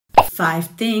5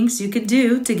 things you could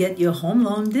do to get your home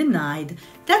loan denied.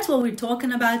 That's what we're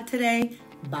talking about today.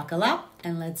 Buckle up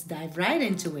and let's dive right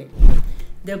into it.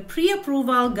 The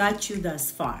pre-approval got you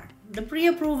thus far. The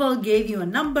pre-approval gave you a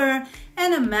number,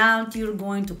 an amount you're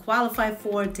going to qualify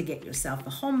for to get yourself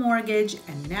a home mortgage,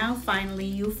 and now finally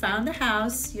you found a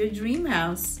house, your dream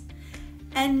house.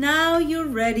 And now you're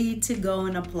ready to go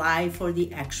and apply for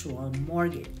the actual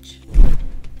mortgage.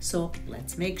 So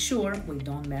let's make sure we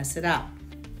don't mess it up.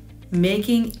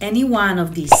 Making any one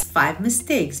of these 5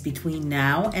 mistakes between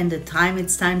now and the time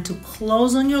it's time to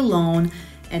close on your loan,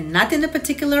 and not in a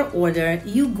particular order,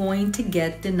 you're going to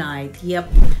get denied.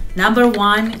 Yep. Number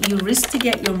 1, you risk to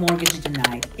get your mortgage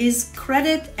denied is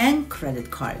credit and credit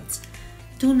cards.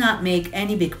 Do not make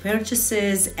any big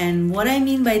purchases, and what I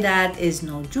mean by that is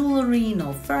no jewelry,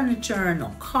 no furniture, no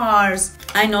cars.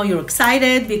 I know you're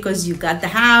excited because you got the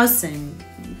house and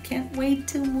you can't wait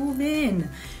to move in.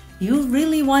 You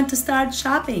really want to start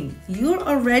shopping. You're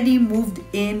already moved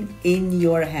in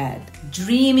your head,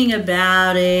 dreaming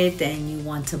about it, and you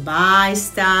want to buy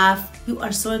stuff. You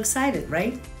are so excited,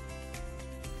 right?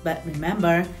 But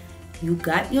remember, you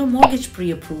got your mortgage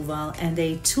pre-approval and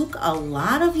they took a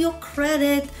lot of your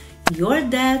credit, your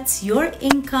debts, your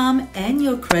income, and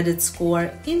your credit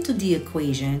score into the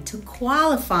equation to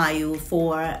qualify you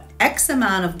for X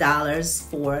amount of dollars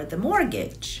for the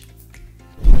mortgage.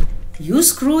 You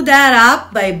screw that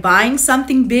up by buying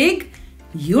something big,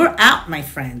 you're out, my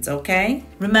friends, okay?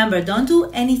 Remember, don't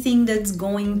do anything that's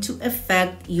going to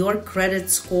affect your credit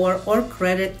score or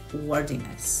credit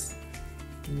worthiness.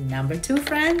 Number 2,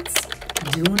 friends,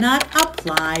 do not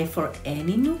apply for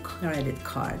any new credit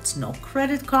cards. No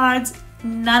credit cards,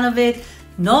 none of it.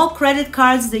 No credit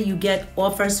cards that you get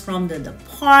offers from the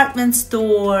department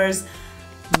stores.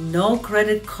 No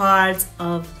credit cards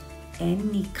of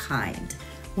any kind.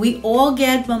 We all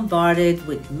get bombarded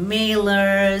with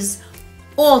mailers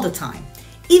all the time.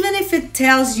 Even if it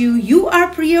tells you you are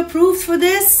pre-approved for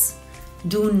this,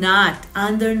 do not,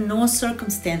 under no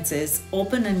circumstances,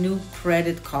 open a new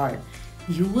credit card.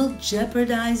 You will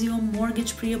jeopardize your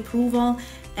mortgage pre-approval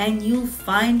and you'll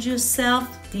find yourself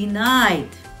denied.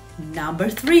 Number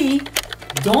 3,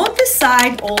 don't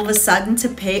decide all of a sudden to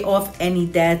pay off any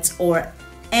debts or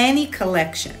any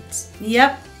collections.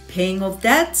 Yep. Paying off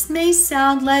debts may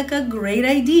sound like a great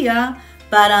idea,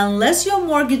 but unless your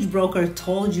mortgage broker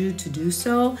told you to do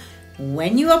so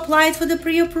when you applied for the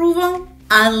pre-approval,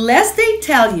 unless they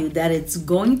tell you that it's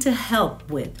going to help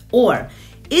with or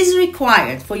is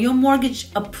required for your mortgage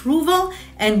approval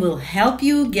and will help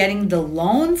you getting the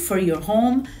loan for your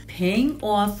home, paying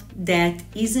off debt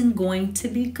isn't going to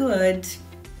be good.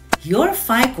 Your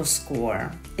FICO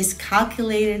score is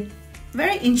calculated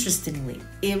very interestingly.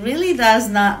 It really does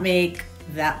not make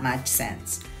that much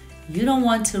sense. You don't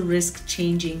want to risk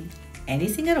changing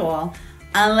anything at all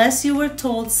unless you were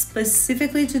told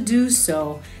specifically to do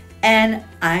so. And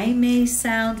I may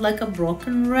sound like a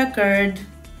broken record,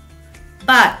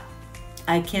 but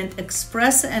I can't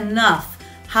express enough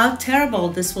how terrible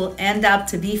this will end up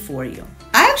to be for you.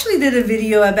 I actually did a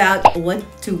video about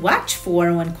what to watch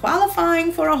for when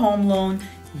qualifying for a home loan.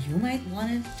 You might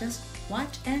want to just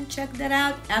watch and check that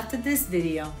out after this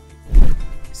video.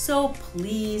 So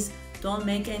please don't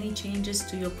make any changes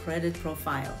to your credit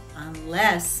profile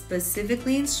unless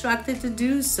specifically instructed to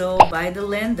do so by the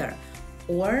lender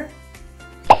or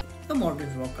the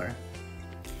mortgage broker.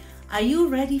 Are you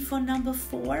ready for number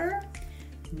 4?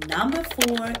 Number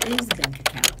 4 is bank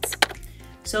accounts.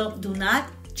 So do not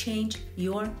change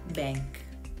your bank.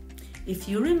 If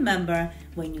you remember,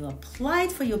 when you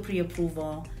applied for your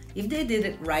pre-approval, if they did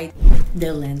it right,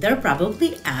 the lender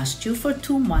probably asked you for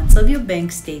 2 months of your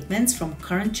bank statements from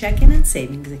current checking and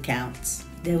savings accounts.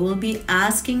 They will be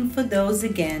asking for those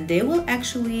again. They will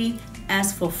actually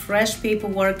ask for fresh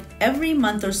paperwork every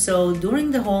month or so during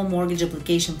the whole mortgage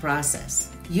application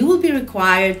process. You will be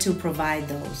required to provide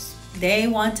those. They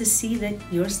want to see that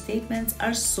your statements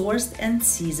are sourced and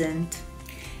seasoned.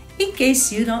 In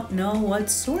case you don't know what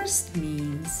sourced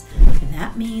means,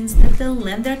 that means that the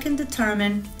lender can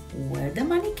determine where the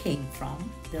money came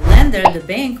from. The lender, the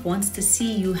bank, wants to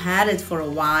see you had it for a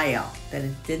while, that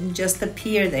it didn't just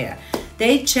appear there.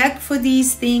 They check for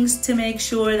these things to make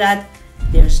sure that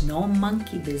there's no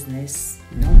monkey business,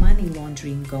 no money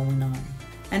laundering going on.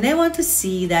 And they want to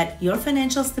see that your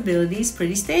financial stability is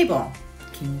pretty stable.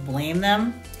 Can you blame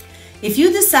them? If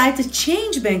you decide to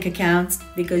change bank accounts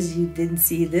because you didn't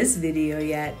see this video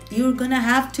yet, you're gonna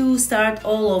have to start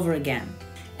all over again.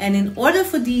 And in order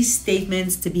for these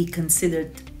statements to be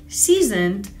considered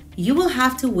seasoned, you will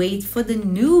have to wait for the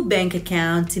new bank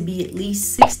account to be at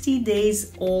least 60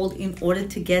 days old in order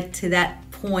to get to that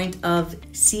point of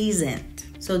seasoned.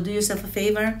 So do yourself a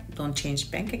favor, don't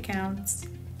change bank accounts.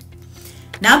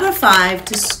 Number 5,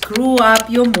 to screw up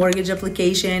your mortgage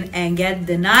application and get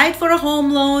denied for a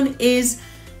home loan is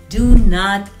do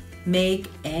not make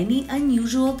any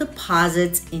unusual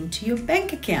deposits into your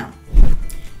bank account.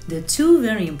 The two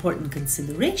very important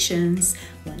considerations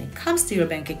when it comes to your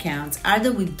bank accounts are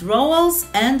the withdrawals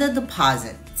and the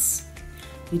deposits.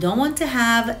 You don't want to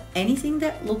have anything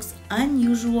that looks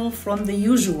unusual from the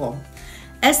usual,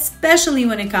 especially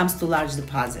when it comes to large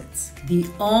deposits. The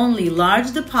only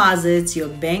large deposits your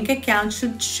bank account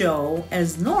should show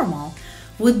as normal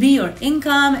would be your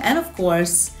income, and of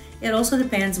course, it also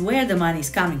depends where the money is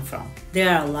coming from. There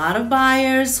are a lot of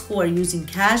buyers who are using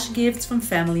cash gifts from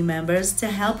family members to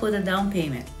help with a down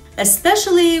payment,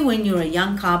 especially when you're a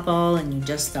young couple and you're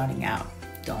just starting out.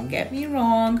 Don't get me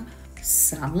wrong,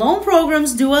 some loan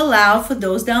programs do allow for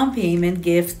those down payment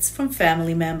gifts from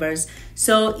family members.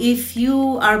 So if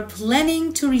you are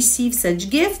planning to receive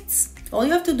such gifts, all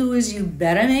you have to do is you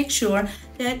better make sure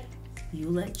that you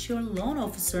let your loan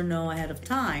officer know ahead of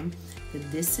time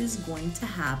that this is going to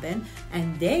happen,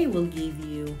 and they will give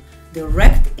you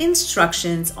direct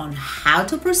instructions on how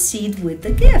to proceed with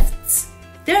the gifts.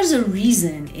 There's a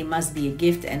reason it must be a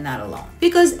gift and not a loan,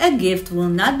 because a gift will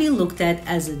not be looked at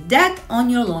as a debt on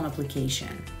your loan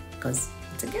application because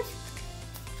it's a gift.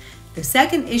 The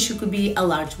second issue could be a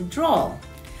large withdrawal.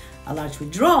 A large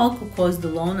withdrawal could cause the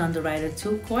loan underwriter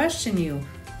to question you.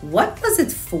 What was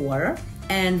it for?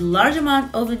 And large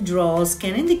amount of withdrawals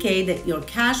can indicate that your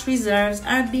cash reserves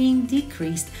are being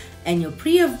decreased, and your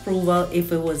pre-approval,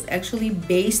 if it was actually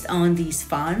based on these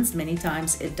funds, many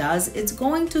times it does, it's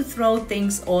going to throw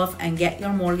things off and get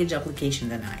your mortgage application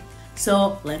denied.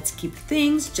 So let's keep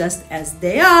things just as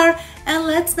they are, and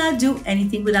let's not do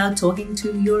anything without talking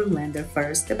to your lender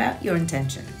first about your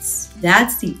intentions.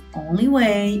 That's the only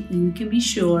way you can be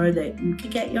sure that you can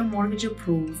get your mortgage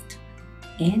approved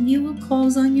and you will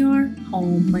close on your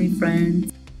home, my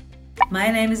friends.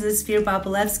 My name is Esphir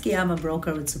Popilevsky. I'm a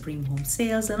broker with Supreme Home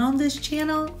Sales, and on this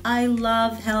channel, I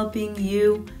love helping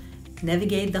you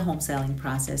navigate the home selling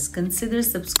process. Consider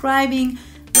subscribing,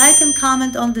 like and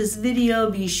comment on this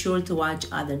video. Be sure to watch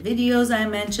other videos I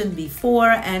mentioned before,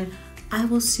 and I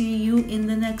will see you in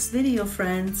the next video,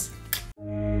 friends.